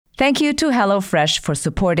Thank you to HelloFresh for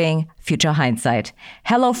supporting Future Hindsight.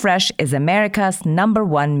 HelloFresh is America's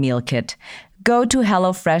 #1 meal kit. Go to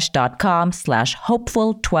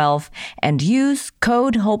hellofresh.com/hopeful12 and use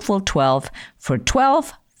code hopeful12 for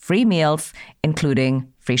 12 free meals, including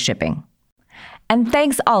free shipping. And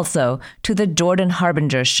thanks also to The Jordan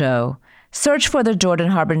Harbinger Show. Search for The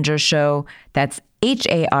Jordan Harbinger Show. That's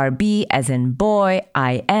HARB as in boy,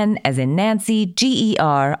 IN as in Nancy,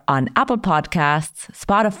 GER on Apple Podcasts,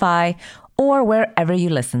 Spotify, or wherever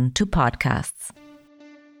you listen to podcasts.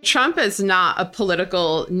 Trump is not a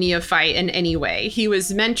political neophyte in any way. He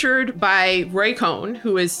was mentored by Roy Cohn,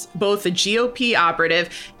 who is both a GOP operative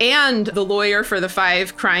and the lawyer for the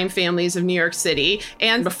 5 crime families of New York City.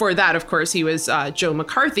 And before that, of course, he was Joe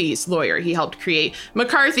McCarthy's lawyer. He helped create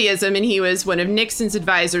McCarthyism, and he was one of Nixon's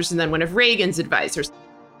advisors and then one of Reagan's advisors.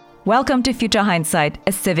 Welcome to Future Hindsight,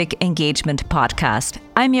 a civic engagement podcast.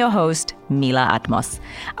 I'm your host, Mila Atmos.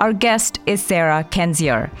 Our guest is Sarah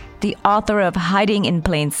Kendzior, the author of Hiding in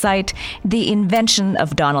Plain Sight, The Invention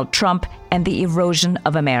of Donald Trump, and the Erosion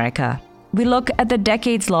of America. We look at the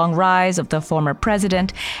decades-long rise of the former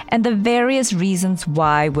president and the various reasons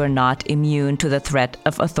why we're not immune to the threat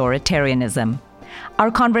of authoritarianism.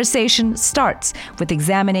 Our conversation starts with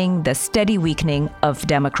examining the steady weakening of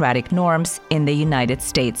democratic norms in the United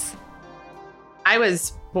States. I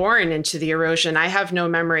was born into the erosion. I have no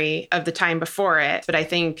memory of the time before it, but I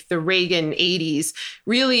think the Reagan 80s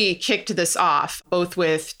really kicked this off, both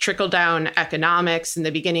with trickle-down economics and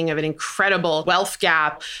the beginning of an incredible wealth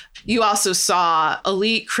gap. You also saw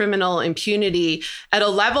elite criminal impunity at a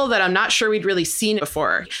level that I'm not sure we'd really seen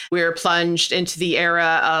before. We were plunged into the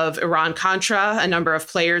era of Iran-Contra, a number of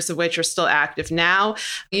players of which are still active now.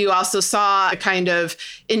 You also saw a kind of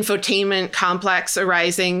infotainment complex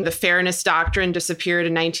arising. The fairness doctrine disappeared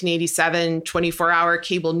in 1987, 24-hour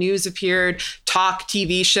cable news appeared, talk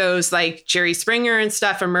TV shows like Jerry Springer and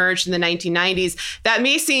stuff emerged in the 1990s. That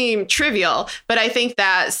may seem trivial, but I think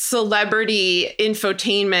that celebrity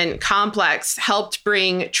infotainment complex helped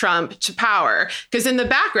bring Trump to power. Because in the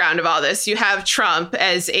background of all this, you have Trump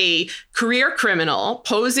as a career criminal,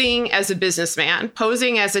 posing as a businessman,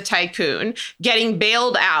 posing as a tycoon, getting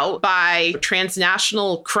bailed out by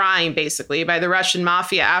transnational crime, basically, by the Russian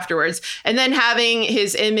mafia afterwards, and then having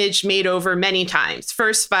his image made over many times,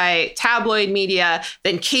 first by tabloid media,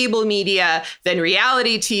 then cable media, then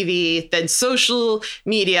reality TV, then social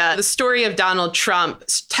media. The story of Donald Trump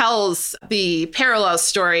tells the parallel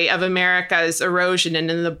story of America's erosion.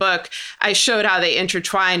 And in the book, I showed how they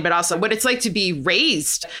intertwine, but also what it's like to be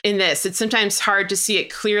raised in this. It's sometimes hard to see it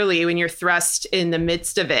clearly when you're thrust in the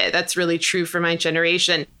midst of it. That's really true for my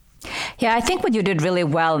generation. Yeah, I think what you did really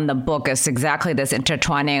well in the book is exactly this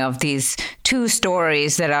intertwining of these two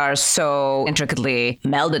stories that are so intricately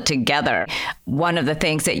melded together. One of the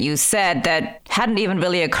things that you said that hadn't even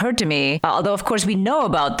really occurred to me, although of course we know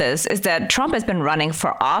about this, is that Trump has been running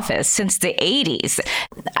for office since the 80s.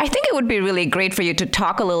 I think it would be really great for you to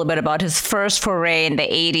talk a little bit about his first foray in the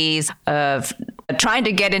 80s of trying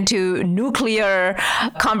to get into nuclear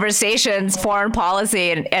conversations, foreign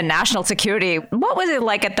policy, and national security. What was it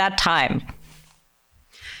like at that time?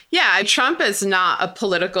 Yeah, Trump is not a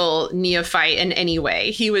political neophyte in any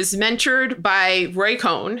way. He was mentored by Roy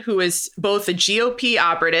Cohn, who is both a GOP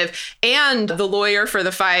operative and the lawyer for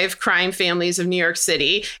the 5 crime families of New York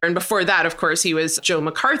City. And before that, of course, he was Joe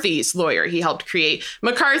McCarthy's lawyer. He helped create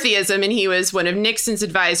McCarthyism, and he was one of Nixon's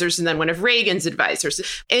advisors and then one of Reagan's advisors.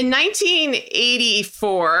 In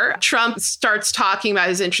 1984, Trump starts talking about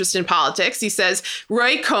his interest in politics. He says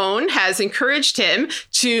Roy Cohn has encouraged him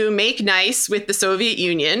to make nice with the Soviet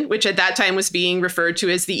Union, which at that time was being referred to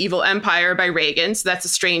as the evil empire by Reagan. So that's a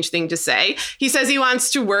strange thing to say. He says he wants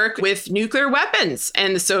to work with nuclear weapons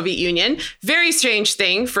and the Soviet Union. Very strange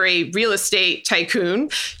thing for a real estate tycoon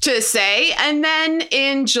to say. And then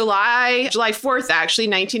in July 4th, actually,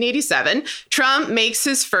 1987, Trump makes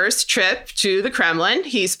his first trip to the Kremlin.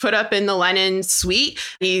 He's put up in the Lenin suite.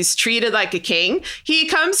 He's treated like a king. He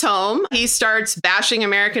comes home. He starts bashing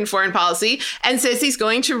American foreign policy and says he's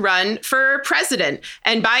going to run for president.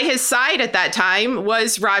 And by his side at that time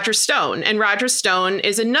was Roger Stone. And Roger Stone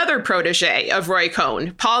is another protege of Roy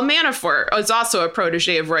Cohn. Paul Manafort was also a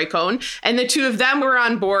protege of Roy Cohn. And the two of them were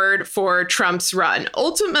on board for Trump's run.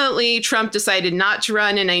 Ultimately, Trump decided not to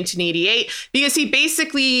run in 1988 because he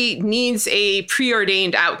basically needs a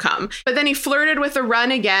preordained outcome. But then he flirted with a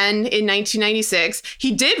run again in 1996.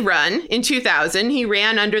 He did run in 2000. He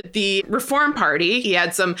ran under the Reform Party. He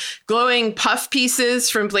had some glowing puff pieces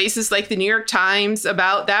from places like the New York Times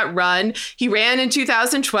about out that run. He ran in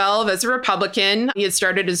 2012 as a Republican. He had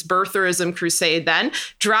started his birtherism crusade then,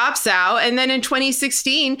 drops out. And then in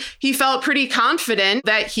 2016, he felt pretty confident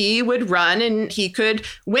that he would run and he could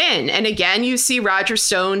win. And again, you see Roger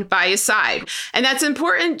Stone by his side. And that's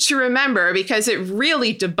important to remember because it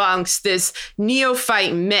really debunks this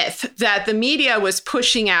neophyte myth that the media was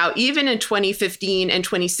pushing out even in 2015 and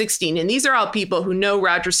 2016. And these are all people who know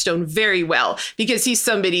Roger Stone very well because he's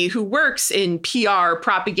somebody who works in PR,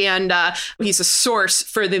 propaganda. He's a source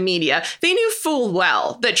for the media. They knew full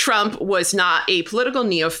well that Trump was not a political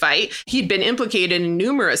neophyte. He'd been implicated in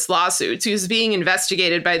numerous lawsuits. He was being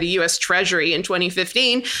investigated by the U.S. Treasury in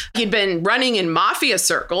 2015. He'd been running in mafia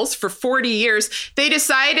circles for 40 years. They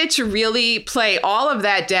decided to really play all of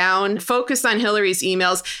that down, focus on Hillary's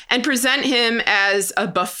emails, and present him as a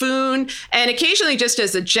buffoon and occasionally just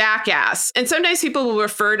as a jackass. And sometimes people will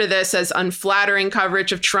refer to this as unflattering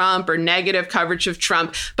coverage of Trump or negative coverage of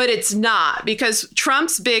Trump, but it's not, because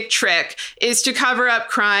Trump's big trick is to cover up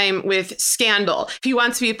crime with scandal. He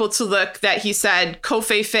wants people to look that he said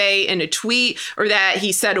covfefe in a tweet or that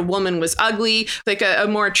he said a woman was ugly, like a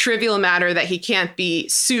more trivial matter that he can't be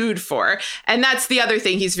sued for. And that's the other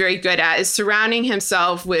thing he's very good at, is surrounding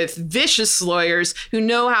himself with vicious lawyers who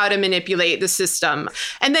know how to manipulate the system.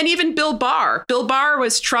 And then even Bill Barr. Bill Barr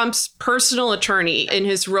was Trump's personal attorney in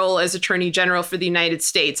his role as Attorney General for the United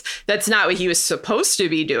States. That's not what he was supposed to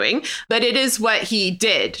be doing, but it is what he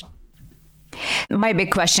did. My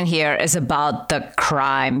big question here is about the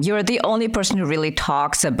crime. You're the only person who really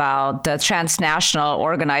talks about the transnational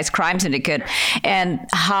organized crime syndicate and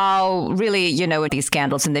how really, these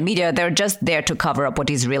scandals in the media, they're just there to cover up what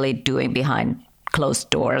he's really doing behind closed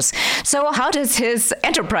doors. So how does his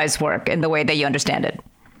enterprise work in the way that you understand it?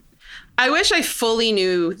 I wish I fully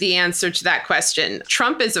knew the answer to that question.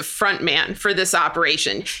 Trump is a front man for this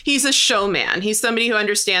operation. He's a showman. He's somebody who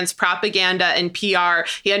understands propaganda and PR.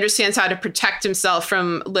 He understands how to protect himself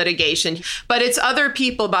from litigation. But it's other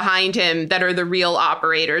people behind him that are the real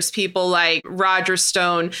operators, people like Roger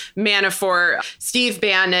Stone, Manafort, Steve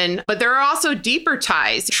Bannon. But there are also deeper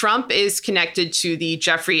ties. Trump is connected to the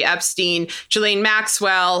Jeffrey Epstein, Ghislaine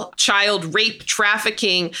Maxwell child rape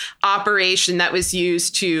trafficking operation that was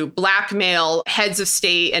used to blackmail heads of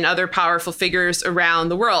state and other powerful figures around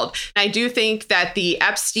the world. I do think that the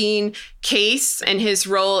Epstein case and his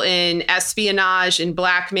role in espionage and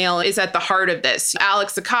blackmail is at the heart of this.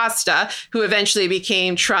 Alex Acosta, who eventually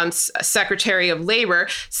became Trump's Secretary of Labor,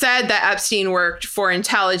 said that Epstein worked for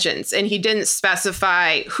intelligence, and he didn't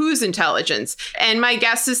specify whose intelligence. And my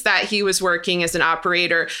guess is that he was working as an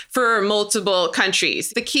operator for multiple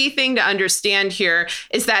countries. The key thing to understand here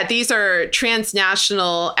is that these are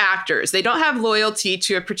transnational actors. They don't have loyalty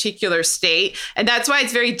to a particular state, and that's why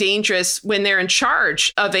it's very dangerous when they're in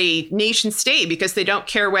charge of a nation state, because they don't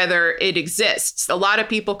care whether it exists. A lot of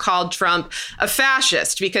people called Trump a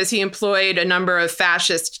fascist because he employed a number of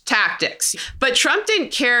fascist tactics. But Trump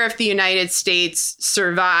didn't care if the United States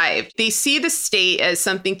survived. They see the state as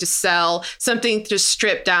something to sell, something to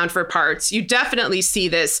strip down for parts. You definitely see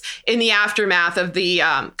this in the aftermath of the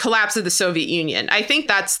collapse of the Soviet Union. I think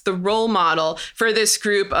that's the role model for this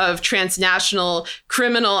group of transnational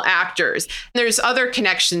criminal actors. There's other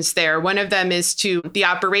connections there. One of them is to the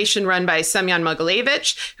operation run by Semyon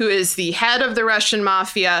Mogilevich, who is the head of the Russian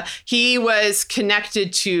mafia. He was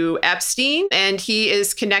connected to Epstein, and he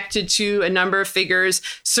is connected to a number of figures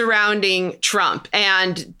surrounding Trump.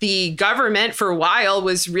 And the government, for a while,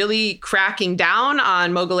 was really cracking down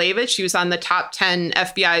on Mogilevich. He was on the top 10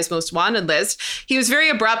 FBI's most wanted list. He was very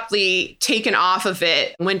abruptly taken off of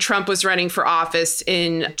it when Trump was running for office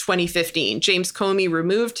in 2015. James Comey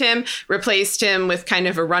removed him, replaced him with kind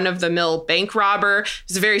of a run-of-the-mill bank robber. It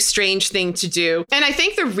was a very strange thing to do. And I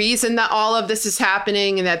think the reason that all of this is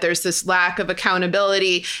happening and that there's this lack of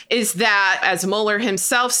accountability is that, as Mueller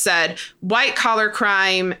himself said, white-collar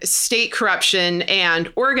crime, state corruption,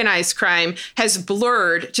 and organized crime has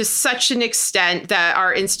blurred to such an extent that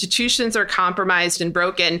our institutions are compromised and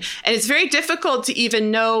broken. And it's very difficult to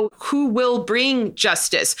even know who will bring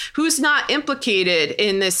justice, who's not implicated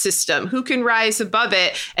in this system, who can rise above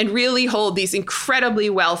it and really hold these incredibly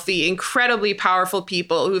wealthy, incredibly powerful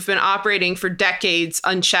people who've been operating for decades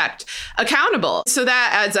unchecked accountable. So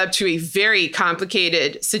that adds up to a very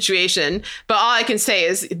complicated situation. But all I can say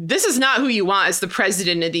is this is not who you want as the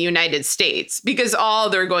president of the United States, because all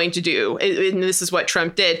they're going to do, and this is what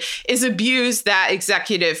Trump did, is abuse that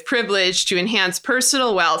executive privilege to enhance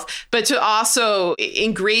personal wealth, but to also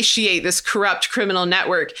ingratiate this corrupt criminal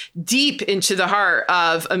network deep into the heart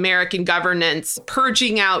of American governance,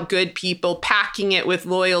 purging out good people, packing it with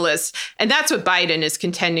loyalists. And that's what Biden is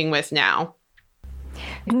contending with now.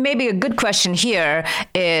 Maybe a good question here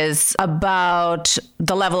is about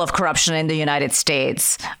the level of corruption in the United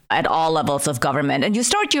States at all levels of government. And you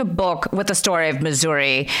start your book with the story of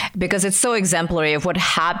Missouri because it's so exemplary of what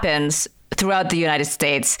happens throughout the United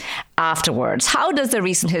States afterwards. How does the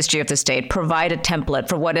recent history of the state provide a template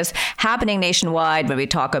for what is happening nationwide when we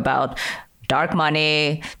talk about dark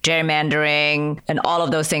money, gerrymandering, and all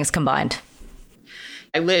of those things combined?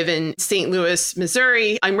 I live in St. Louis,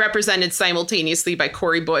 Missouri. I'm represented simultaneously by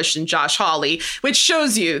Cori Bush and Josh Hawley, which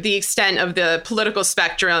shows you the extent of the political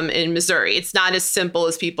spectrum in Missouri. It's not as simple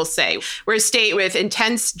as people say. We're a state with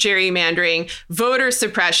intense gerrymandering, voter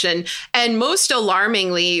suppression, and most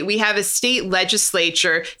alarmingly, we have a state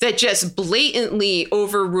legislature that just blatantly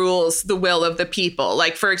overrules the will of the people.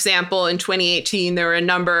 Like, for example, in 2018, there were a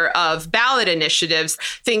number of ballot initiatives,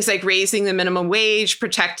 things like raising the minimum wage,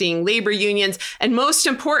 protecting labor unions, and most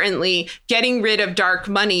importantly, getting rid of dark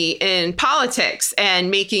money in politics and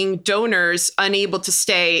making donors unable to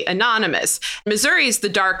stay anonymous. Missouri is the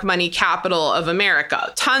dark money capital of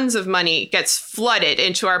America. Tons of money gets flooded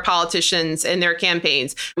into our politicians and their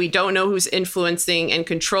campaigns. We don't know who's influencing and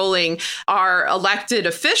controlling our elected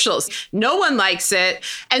officials. No one likes it.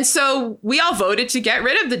 And so we all voted to get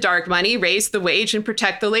rid of the dark money, raise the wage, and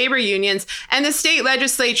protect the labor unions. And the state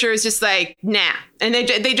legislature is just like, nah. And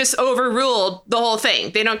they just overruled the whole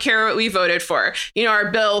thing. They don't care what we voted for. You know,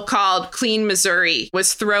 our bill called Clean Missouri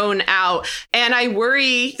was thrown out. And I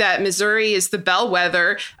worry that Missouri is the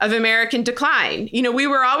bellwether of American decline. You know, we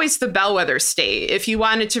were always the bellwether state. If you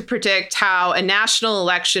wanted to predict how a national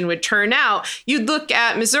election would turn out, you'd look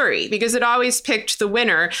at Missouri because it always picked the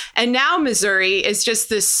winner. And now Missouri is just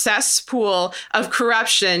this cesspool of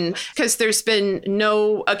corruption because there's been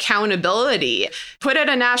no accountability. Put at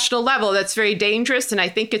a national level, that's very dangerous. And I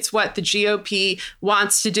think it's what the GOP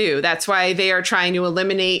wants to do. That's why they are trying to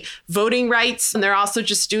eliminate voting rights. And they're also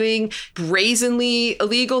just doing brazenly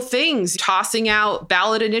illegal things, tossing out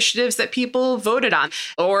ballot initiatives that people voted on,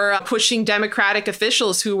 or pushing Democratic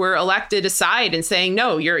officials who were elected aside and saying,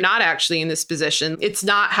 no, you're not actually in this position. It's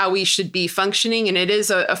not how we should be functioning. And it is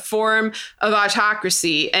a form of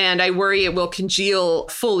autocracy. And I worry it will congeal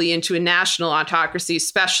fully into a national autocracy,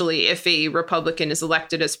 especially if a Republican is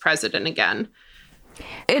elected as president again.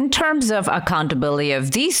 In terms of accountability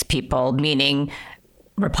of these people, meaning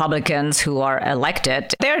Republicans who are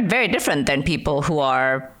elected, they're very different than people who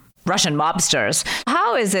are Russian mobsters.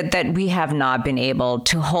 How is it that we have not been able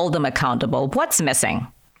to hold them accountable? What's missing?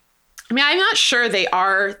 I mean, I'm not sure they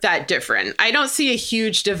are that different. I don't see a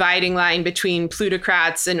huge dividing line between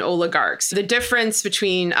plutocrats and oligarchs. The difference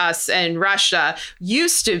between us and Russia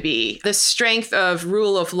used to be the strength of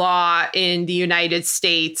rule of law in the United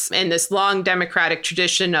States and this long democratic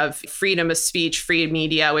tradition of freedom of speech, free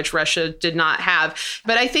media, which Russia did not have.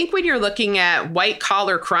 But I think when you're looking at white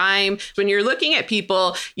collar crime, when you're looking at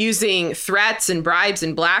people using threats and bribes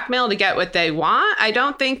and blackmail to get what they want, I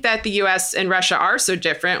don't think that the US and Russia are so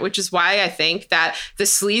different, which is why I think that the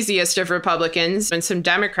sleaziest of Republicans and some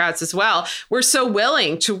Democrats as well were so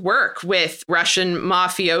willing to work with Russian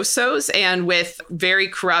mafiosos and with very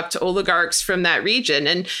corrupt oligarchs from that region.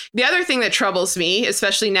 And the other thing that troubles me,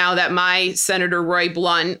 especially now that my Senator Roy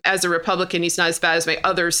Blunt, as a Republican, he's not as bad as my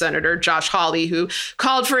other senator, Josh Hawley, who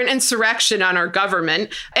called for an insurrection on our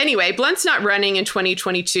government. Anyway, Blunt's not running in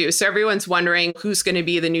 2022, so everyone's wondering who's going to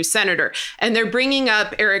be the new senator. And they're bringing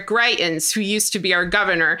up Eric Greitens, who used to be our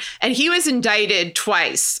governor. And he was indicted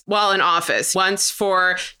twice while in office, once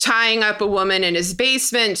for tying up a woman in his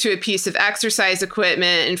basement to a piece of exercise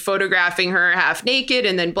equipment and photographing her half naked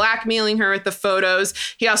and then blackmailing her with the photos.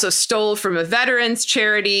 He also stole from a veterans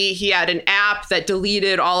charity. He had an app that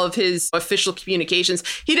deleted all of his official communications.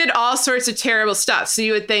 He did all sorts of terrible stuff. So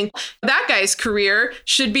you would think that guy's career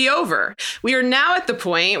should be over. We are now at the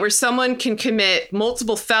point where someone can commit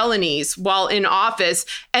multiple felonies while in office,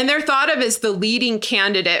 and they're thought of as the leading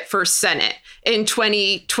candidate for Senate in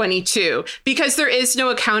 2022 because there is no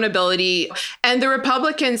accountability. And the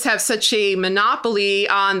Republicans have such a monopoly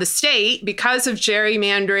on the state because of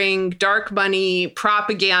gerrymandering, dark money,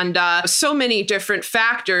 propaganda, so many different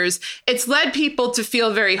factors. It's led people to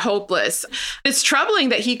feel very hopeless. It's troubling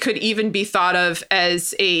that he could even be thought of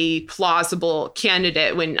as a plausible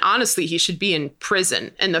candidate when honestly he should be in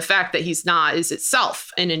prison. And the fact that he's not is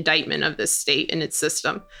itself an indictment of this state and its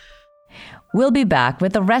system. We'll be back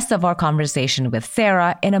with the rest of our conversation with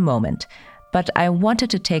Sarah in a moment, but I wanted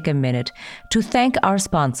to take a minute to thank our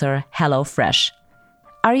sponsor, HelloFresh.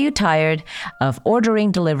 Are you tired of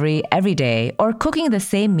ordering delivery every day or cooking the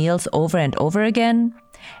same meals over and over again?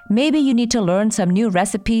 Maybe you need to learn some new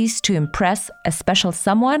recipes to impress a special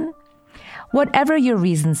someone? Whatever your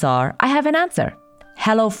reasons are, I have an answer.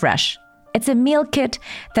 HelloFresh. It's a meal kit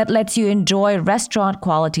that lets you enjoy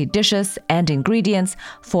restaurant-quality dishes and ingredients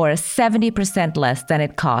for 70% less than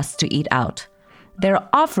it costs to eat out. They're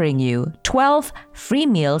offering you 12 free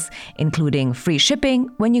meals, including free shipping,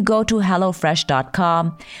 when you go to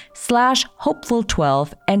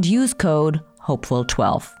hellofresh.com/hopeful12 and use code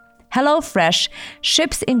hopeful12. HelloFresh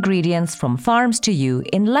ships ingredients from farms to you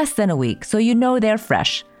in less than a week, so you know they're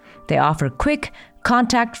fresh. They offer quick,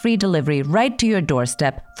 contact-free delivery right to your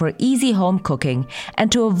doorstep for easy home cooking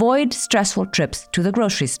and to avoid stressful trips to the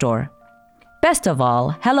grocery store. Best of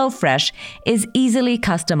all, HelloFresh is easily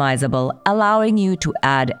customizable, allowing you to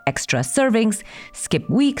add extra servings, skip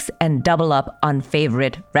weeks, and double up on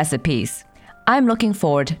favorite recipes. I'm looking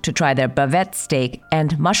forward to try their bavette steak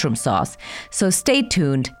and mushroom sauce, so stay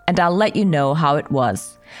tuned and I'll let you know how it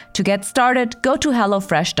was. To get started, go to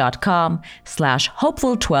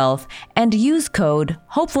hellofresh.com/hopeful12 and use code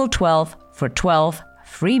hopeful12 for 12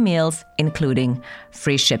 free meals, including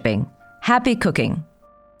free shipping. Happy cooking!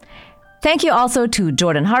 Thank you also to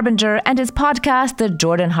Jordan Harbinger and his podcast, The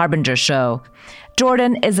Jordan Harbinger Show.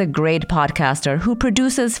 Jordan is a great podcaster who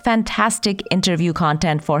produces fantastic interview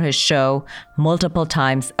content for his show multiple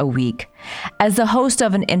times a week. As the host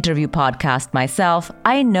of an interview podcast myself,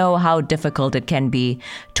 I know how difficult it can be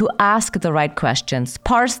to ask the right questions,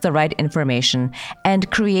 parse the right information,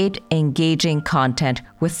 and create engaging content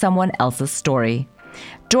with someone else's story.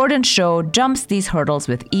 Jordan's show jumps these hurdles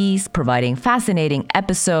with ease, providing fascinating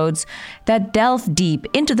episodes that delve deep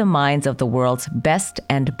into the minds of the world's best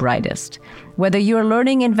and brightest. Whether you're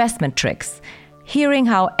learning investment tricks, hearing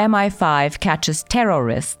how MI5 catches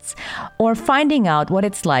terrorists, or finding out what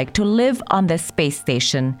it's like to live on the space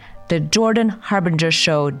station, the Jordan Harbinger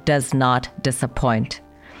Show does not disappoint.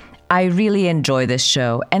 I really enjoy this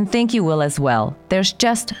show and think you will as well. There's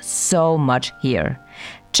just so much here.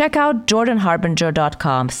 Check out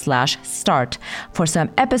jordanharbinger.com/start for some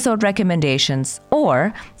episode recommendations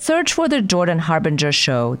or search for The Jordan Harbinger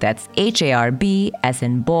Show, that's HARB as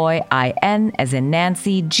in boy, IN as in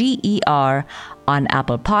Nancy, GER, on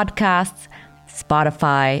Apple Podcasts,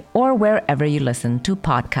 Spotify, or wherever you listen to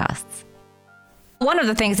podcasts. One of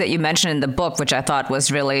the things that you mentioned in the book, which I thought was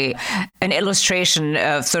really an illustration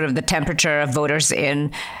of sort of the temperature of voters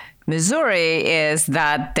in Missouri, is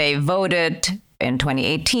that they voted in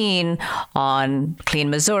 2018 on Clean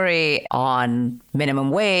Missouri, on minimum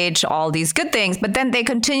wage, all these good things, but then they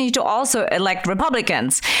continue to also elect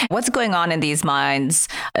Republicans. What's going on in these minds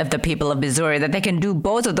of the people of Missouri that they can do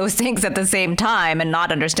both of those things at the same time and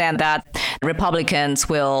not understand that Republicans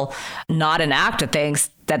will not enact the things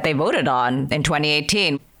that they voted on in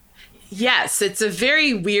 2018? Yes, it's a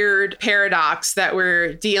very weird paradox that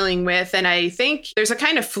we're dealing with. And I think there's a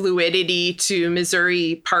kind of fluidity to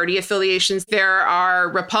Missouri party affiliations. There are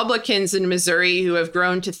Republicans in Missouri who have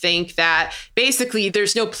grown to think that basically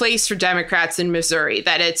there's no place for Democrats in Missouri,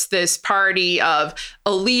 that it's this party of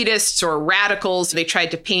elitists or radicals. They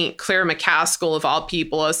tried to paint Claire McCaskill, of all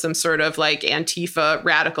people, as some sort of like Antifa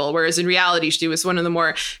radical, whereas in reality, she was one of the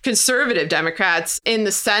more conservative Democrats in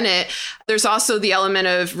the Senate. There's also the element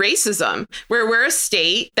of racism, where we're a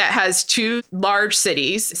state that has two large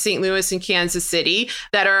cities, St. Louis and Kansas City,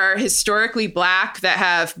 that are historically Black, that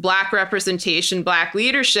have Black representation, Black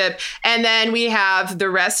leadership. And then we have the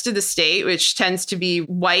rest of the state, which tends to be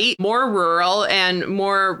white, more rural, and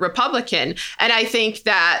more Republican. And I think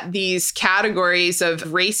that these categories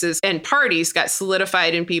of races and parties got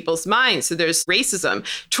solidified in people's minds. So there's racism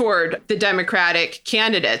toward the Democratic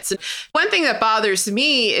candidates. One thing that bothers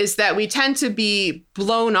me is that we tend to be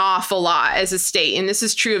blown off a lot as a state. And this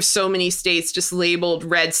is true of so many states just labeled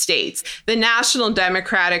red states. The National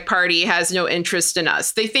Democratic Party has no interest in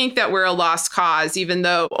us. They think that we're a lost cause, even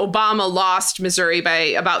though Obama lost Missouri by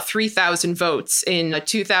about 3,000 votes in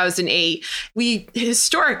 2008. We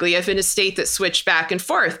historically have been a state that switched back and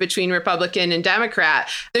forth between Republican and Democrat.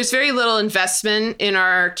 There's very little investment in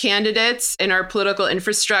our candidates, in our political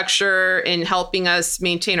infrastructure, in helping us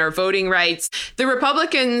maintain our voting rights. The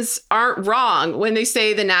Republicans aren't wrong when they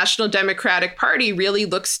say the National Democratic Party really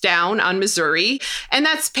looks down on Missouri, and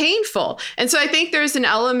that's painful. And so I think there's an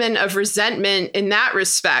element of resentment in that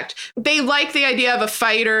respect. They like the idea of a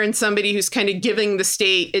fighter and somebody who's kind of giving the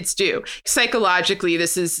state its due. Psychologically,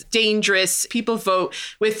 this is dangerous. People vote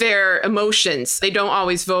with their emotions. They don't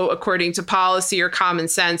always vote according to policy or common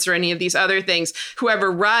sense or any of these other things.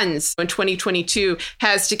 Whoever runs in 2022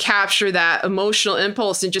 has to capture that emotional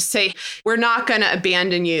impulse and just say, we're not going to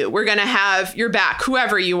abandon you. We're going to have your back,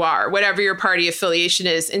 whoever you are, whatever your party affiliation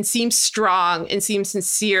is, and seem strong and seem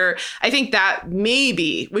sincere. I think that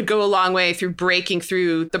maybe would go a long way through breaking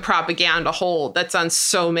through the propaganda hold that's on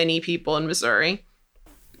so many people in Missouri.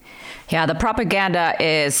 Yeah, the propaganda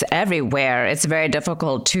is everywhere. It's very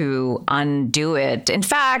difficult to undo it. In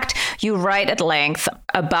fact, you write at length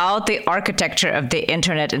about the architecture of the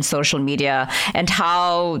internet and social media and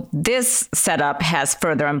how this setup has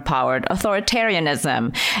further empowered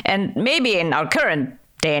authoritarianism. And maybe in our current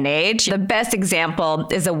day and age, the best example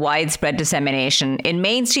is a widespread dissemination in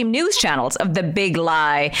mainstream news channels of the big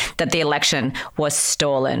lie that the election was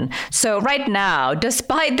stolen. So right now,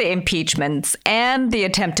 despite the impeachments and the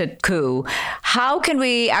attempted coup, how can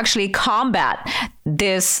we actually combat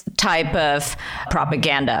this type of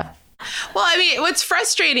propaganda? Well, I mean, what's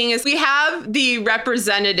frustrating is we have the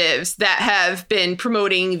representatives that have been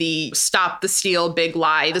promoting the stop the steal big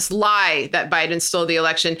lie, this lie that Biden stole the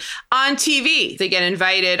election on TV. They get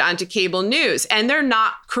invited onto cable news and they're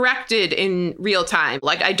not corrected in real time.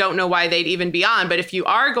 Like, I don't know why they'd even be on, but if you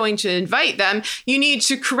are going to invite them, you need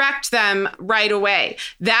to correct them right away.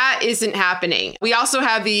 That isn't happening. We also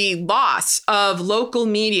have the loss of local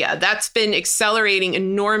media. That's been accelerating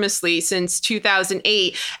enormously since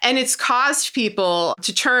 2008. And it's caused people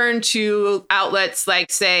to turn to outlets like,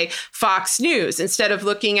 say, Fox News instead of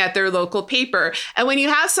looking at their local paper. And when you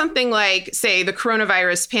have something like, say, the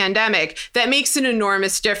coronavirus pandemic, that makes an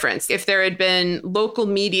enormous difference. If there had been local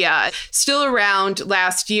media still around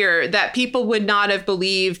last year, that people would not have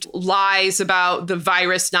believed lies about the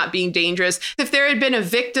virus not being dangerous. If there had been a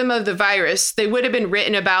victim of the virus, they would have been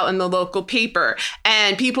written about in the local paper.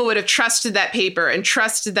 And people would have trusted that paper and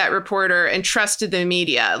trusted that reporter and trusted the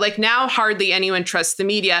media. Like, now hardly anyone trusts the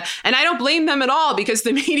media. And I don't blame them at all because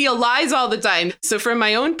the media lies all the time. So from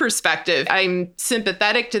my own perspective, I'm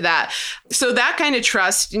sympathetic to that. So that kind of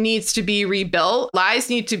trust needs to be rebuilt.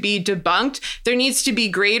 Lies need to be debunked. There needs to be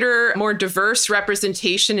greater, more diverse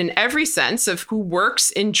representation in every sense of who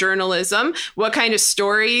works in journalism, what kind of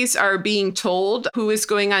stories are being told, who is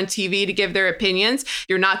going on TV to give their opinions.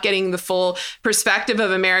 You're not getting the full perspective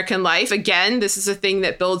of American life. Again, this is a thing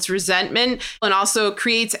that builds resentment and also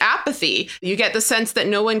creates apathy. You get the sense that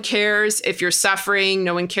no one cares if you're suffering,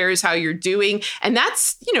 no one cares how you're doing. And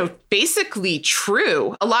that's, basically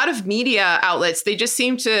true. A lot of media outlets, they just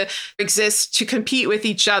seem to exist to compete with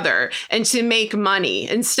each other and to make money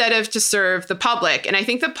instead of to serve the public. And I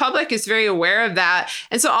think the public is very aware of that.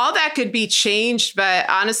 And so all that could be changed, but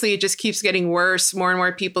honestly, it just keeps getting worse. More and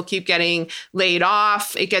more people keep getting laid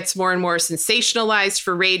off. It gets more and more sensationalized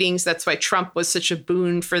for ratings. That's why Trump was such a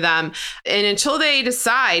boon for them. And until they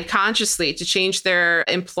decide consciously to change their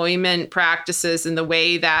employment practices and the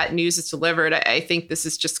way that news is delivered, I think this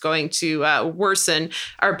is just going to worsen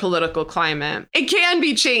our political climate. It can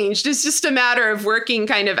be changed. It's just a matter of working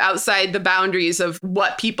kind of outside the boundaries of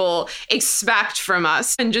what people expect from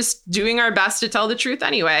us and just doing our best to tell the truth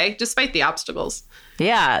anyway, despite the obstacles.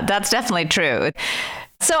 Yeah, that's definitely true.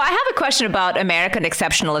 So I have a question about American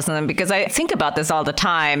exceptionalism because I think about this all the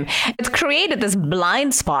time. It's created this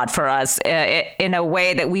blind spot for us in a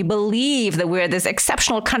way that we believe that we're this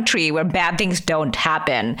exceptional country where bad things don't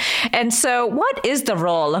happen. And so what is the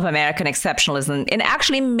role of American exceptionalism in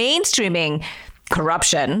actually mainstreaming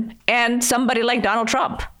corruption and somebody like Donald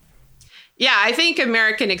Trump? Yeah, I think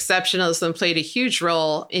American exceptionalism played a huge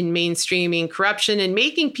role in mainstreaming corruption and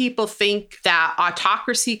making people think that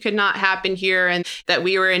autocracy could not happen here and that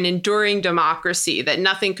we were an enduring democracy, that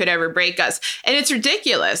nothing could ever break us. And it's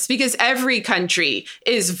ridiculous because every country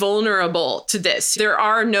is vulnerable to this. There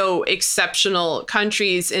are no exceptional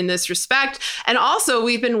countries in this respect. And also,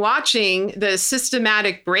 we've been watching the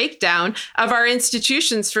systematic breakdown of our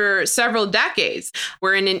institutions for several decades.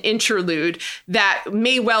 We're in an interlude that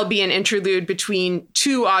may well be an interlude between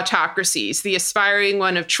two autocracies, the aspiring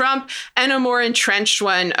one of Trump and a more entrenched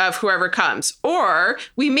one of whoever comes. Or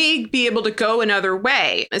we may be able to go another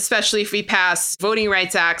way, especially if we pass voting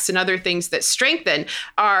rights acts and other things that strengthen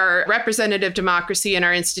our representative democracy and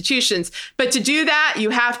our institutions. But to do that,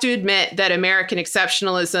 you have to admit that American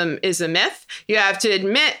exceptionalism is a myth. You have to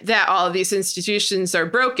admit that all of these institutions are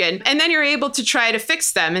broken, and then you're able to try to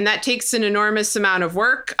fix them. And that takes an enormous amount of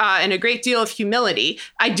work and a great deal of humility.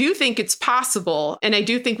 I do think it's possible. And I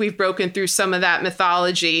do think we've broken through some of that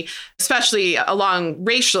mythology, especially along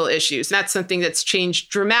racial issues. And that's something that's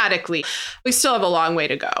changed dramatically. We still have a long way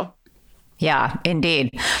to go. Yeah,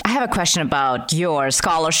 indeed. I have a question about your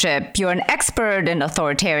scholarship. You're an expert in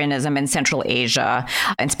authoritarianism in Central Asia,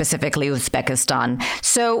 and specifically Uzbekistan.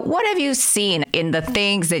 So what have you seen in the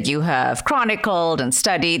things that you have chronicled and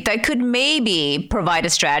studied that could maybe provide a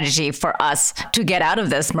strategy for us to get out of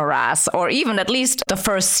this morass, or even at least the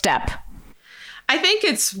first step? I think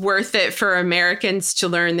it's worth it for Americans to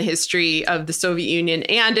learn the history of the Soviet Union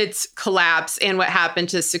and its collapse and what happened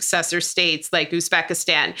to successor states like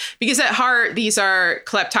Uzbekistan, because at heart, these are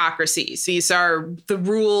kleptocracies. These are the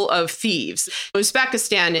rule of thieves.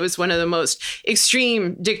 Uzbekistan, it was one of the most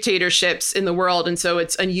extreme dictatorships in the world, and so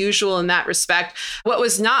it's unusual in that respect. What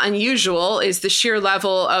was not unusual is the sheer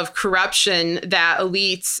level of corruption that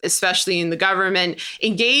elites, especially in the government,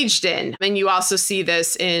 engaged in. And you also see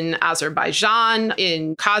this in Azerbaijan,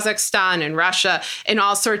 in Kazakhstan, in Russia, in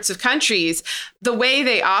all sorts of countries. The way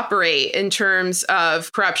they operate in terms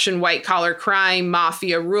of corruption, white collar crime,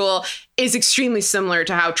 mafia rule is extremely similar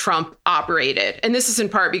to how Trump operated. And this is in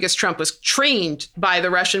part because Trump was trained by the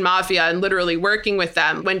Russian mafia and literally working with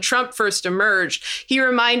them. When Trump first emerged, he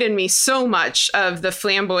reminded me so much of the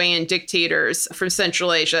flamboyant dictators from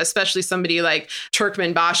Central Asia, especially somebody like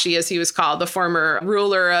Turkmenbashi, as he was called, the former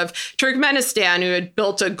ruler of Turkmenistan, who had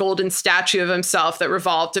built a golden statue of himself that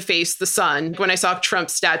revolved to face the sun. When I saw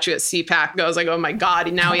Trump's statue at CPAC, I was like, oh my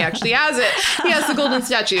God, now he actually has it. He has the golden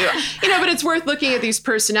statue. But it's worth looking at these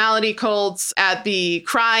personality cults, at the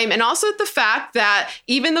crime, and also at the fact that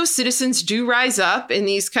even though citizens do rise up in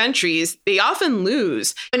these countries, they often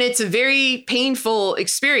lose. And it's a very painful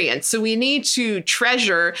experience. So we need to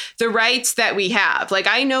treasure the rights that we have. Like,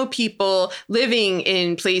 I know people living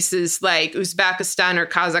in places like Uzbekistan or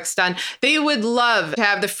Kazakhstan, they would love to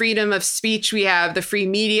have the freedom of speech we have, the free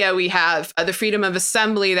media we have, the freedom of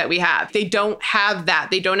assembly that we have. They don't have that.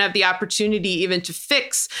 They don't have the opportunity even to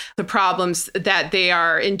fix the problems that they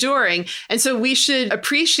are enduring. And so we should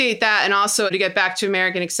appreciate that. And also, to get back to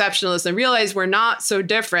American exceptionalism, realize we're not so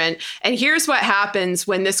different. And here's what happens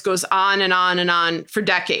when this goes on and on and on for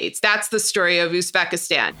decades. That's the story of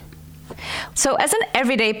Uzbekistan. So as an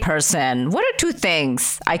everyday person, what are two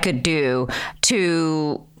things I could do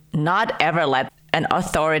to not ever let an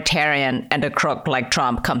authoritarian and a crook like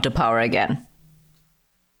Trump come to power again?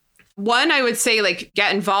 One, I would say,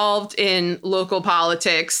 get involved in local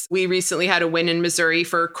politics. We recently had a win in Missouri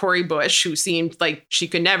for Cori Bush, who seemed like she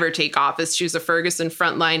could never take office. She was a Ferguson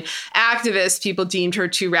frontline activist. People deemed her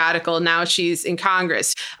too radical. Now she's in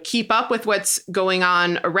Congress. Keep up with what's going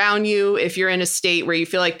on around you. If you're in a state where you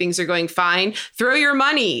feel like things are going fine, throw your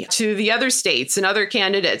money to the other states and other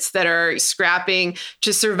candidates that are scrapping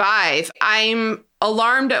to survive. I'm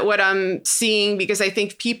alarmed at what I'm seeing because I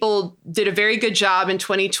think people did a very good job in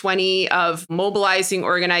 2020 of mobilizing,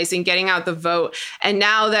 organizing, getting out the vote. And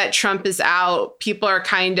now that Trump is out, people are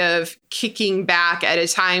kind of kicking back at a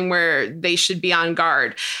time where they should be on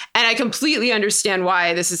guard. And I completely understand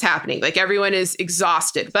why this is happening. Everyone is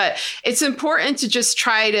exhausted, but it's important to just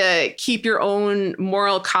try to keep your own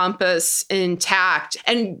moral compass intact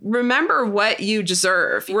and remember what you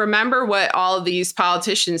deserve. Remember what all of these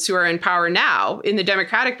politicians who are in power now in the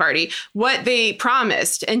Democratic Party, what they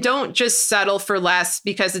promised, and don't just settle for less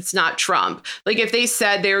because it's not Trump. If they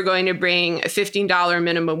said they were going to bring a $15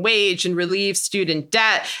 minimum wage and relieve student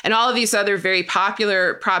debt and all of these other very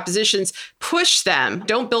popular propositions, push them.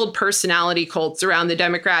 Don't build personality cults around the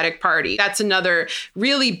Democratic Party. That's another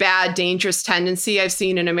really bad, dangerous tendency I've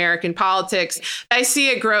seen in American politics. I see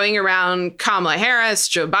it growing around Kamala Harris,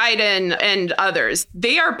 Joe Biden, and others.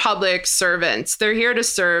 They are public servants. They're here to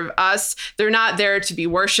serve us. They're not there to be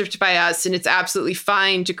worshipped by us. And it's absolutely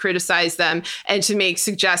fine to criticize them and to make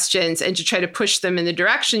suggestions and to try to push them in the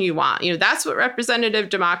direction you want. That's what representative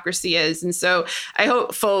democracy is. And so I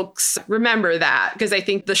hope folks remember that, because I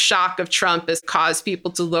think the shock of Trump has caused people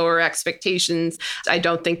to lower expectations. I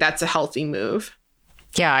don't think that's a healthy move.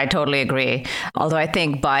 Yeah, I totally agree. Although I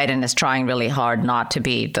think Biden is trying really hard not to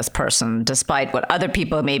be this person, despite what other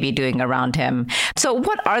people may be doing around him. So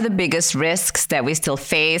what are the biggest risks that we still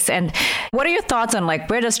face? And what are your thoughts on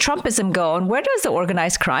where does Trumpism go and where does the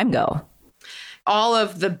organized crime go? All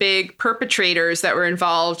of the big perpetrators that were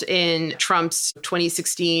involved in Trump's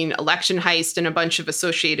 2016 election heist and a bunch of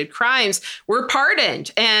associated crimes were pardoned.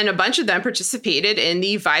 And a bunch of them participated in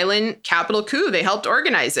the violent Capitol coup. They helped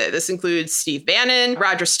organize it. This includes Steve Bannon,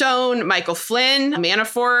 Roger Stone, Michael Flynn,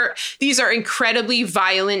 Manafort. These are incredibly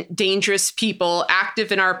violent, dangerous people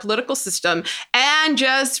active in our political system and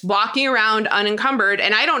just walking around unencumbered.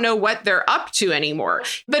 And I don't know what they're up to anymore.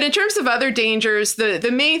 But in terms of other dangers, the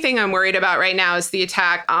main thing I'm worried about right now is the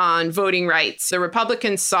attack on voting rights. The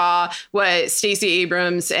Republicans saw what Stacey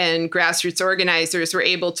Abrams and grassroots organizers were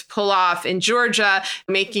able to pull off in Georgia,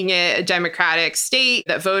 making it a Democratic state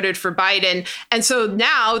that voted for Biden. And so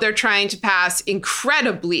now they're trying to pass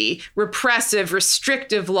incredibly repressive,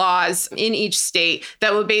 restrictive laws in each state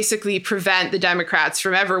that will basically prevent the Democrats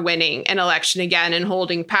from ever winning an election again. again and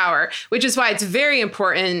holding power, which is why it's very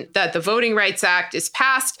important that the Voting Rights Act is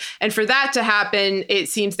passed. And for that to happen, it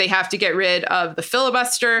seems they have to get rid of the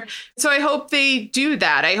filibuster. So I hope they do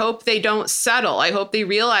that. I hope they don't settle. I hope they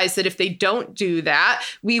realize that if they don't do that,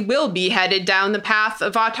 we will be headed down the path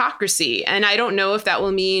of autocracy. And I don't know if that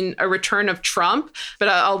will mean a return of Trump, but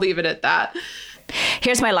I'll leave it at that.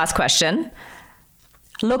 Here's my last question.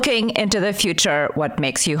 Looking into the future, what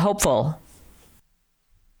makes you hopeful?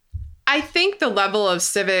 I think the level of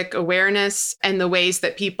civic awareness and the ways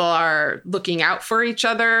that people are looking out for each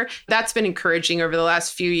other, that's been encouraging over the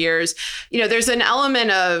last few years. There's an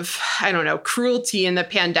element of, cruelty in the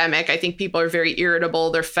pandemic. I think people are very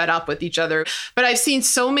irritable. They're fed up with each other. But I've seen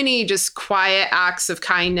so many just quiet acts of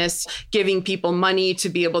kindness, giving people money to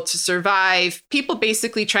be able to survive, people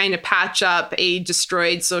basically trying to patch up a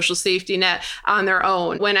destroyed social safety net on their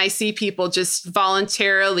own. When I see people just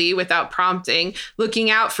voluntarily, without prompting, looking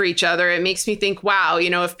out for each other, it makes me think, wow,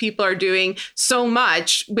 if people are doing so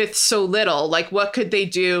much with so little, like what could they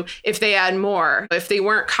do if they had more? If they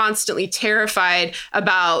weren't constantly terrified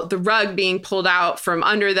about the rug being pulled out from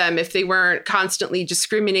under them, if they weren't constantly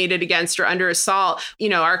discriminated against or under assault,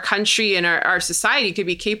 our country and our society could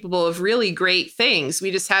be capable of really great things. We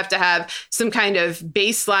just have to have some kind of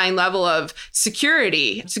baseline level of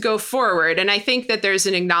security to go forward. And I think that there's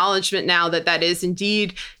an acknowledgement now that that is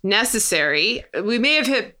indeed necessary. We may have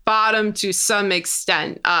hit bottom to some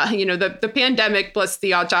extent. The pandemic plus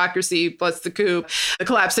the autocracy plus the coup, the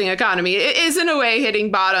collapsing economy, it is in a way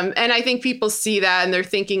hitting bottom. And I think people see that and they're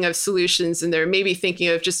thinking of solutions and they're maybe thinking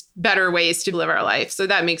of just better ways to live our life. So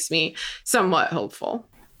that makes me somewhat hopeful.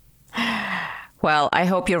 Well, I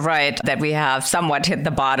hope you're right that we have somewhat hit the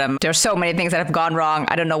bottom. There's so many things that have gone wrong.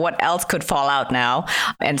 I don't know what else could fall out now.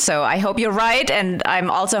 And so I hope you're right. And I'm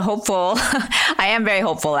also hopeful. I am very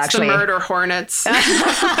hopeful, actually. It's the murder hornets.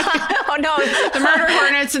 Oh, no. The murder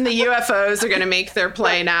hornets and the UFOs are going to make their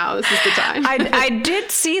play now. This is the time. I did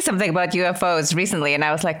see something about UFOs recently, and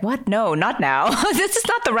I was like, what? No, not now. This is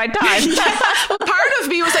not the right time. Yeah. Well, part of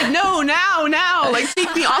me was like, no, now. Like,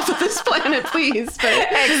 take me off of this planet, please. But...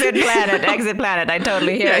 Exit planet. I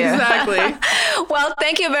totally hear you. Exactly. Well,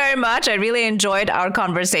 thank you very much. I really enjoyed our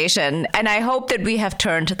conversation, and I hope that we have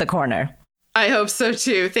turned the corner. I hope so,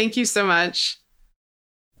 too. Thank you so much.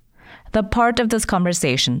 The part of this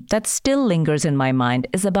conversation that still lingers in my mind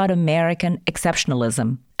is about American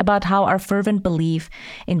exceptionalism, about how our fervent belief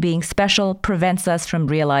in being special prevents us from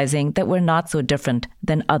realizing that we're not so different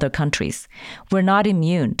than other countries. We're not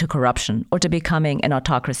immune to corruption or to becoming an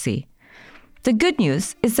autocracy. The good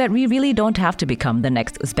news is that we really don't have to become the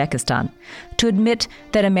next Uzbekistan. To admit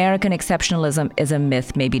that American exceptionalism is a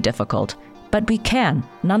myth may be difficult, but we can,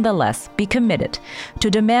 nonetheless, be committed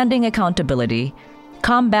to demanding accountability,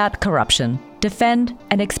 combat corruption, defend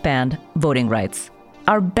and expand voting rights.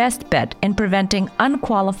 Our best bet in preventing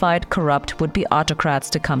unqualified corrupt would-be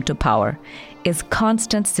autocrats to come to power is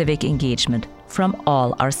constant civic engagement from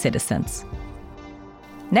all our citizens.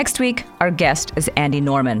 Next week, our guest is Andy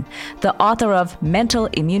Norman, the author of Mental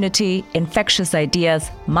Immunity, Infectious Ideas,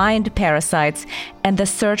 Mind Parasites, and the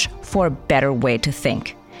Search for a Better Way to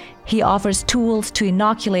Think. He offers tools to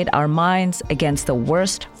inoculate our minds against the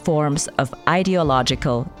worst forms of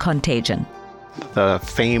ideological contagion. The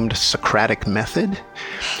famed Socratic method,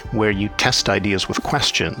 where you test ideas with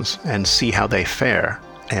questions and see how they fare,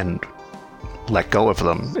 and let go of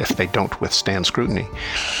them if they don't withstand scrutiny.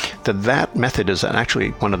 That method is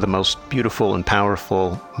actually one of the most beautiful and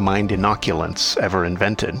powerful mind inoculants ever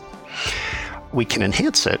invented. We can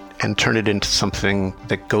enhance it and turn it into something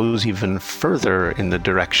that goes even further in the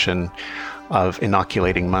direction of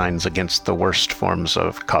inoculating minds against the worst forms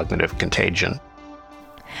of cognitive contagion.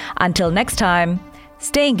 Until next time,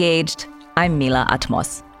 stay engaged. I'm Mila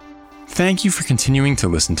Atmos. Thank you for continuing to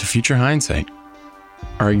listen to Future Hindsight.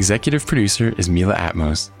 Our executive producer is Mila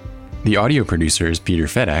Atmos, the audio producer is Peter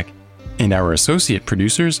Fedak, and our associate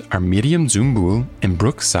producers are Miriam Zumbul and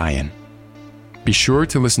Brooke Sayan. Be sure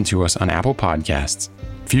to listen to us on Apple Podcasts,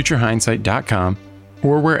 futurehindsight.com,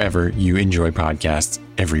 or wherever you enjoy podcasts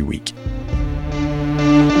every week.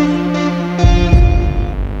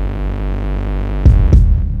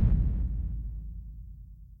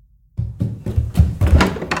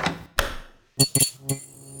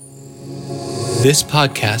 This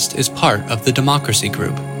podcast is part of the Democracy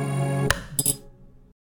Group.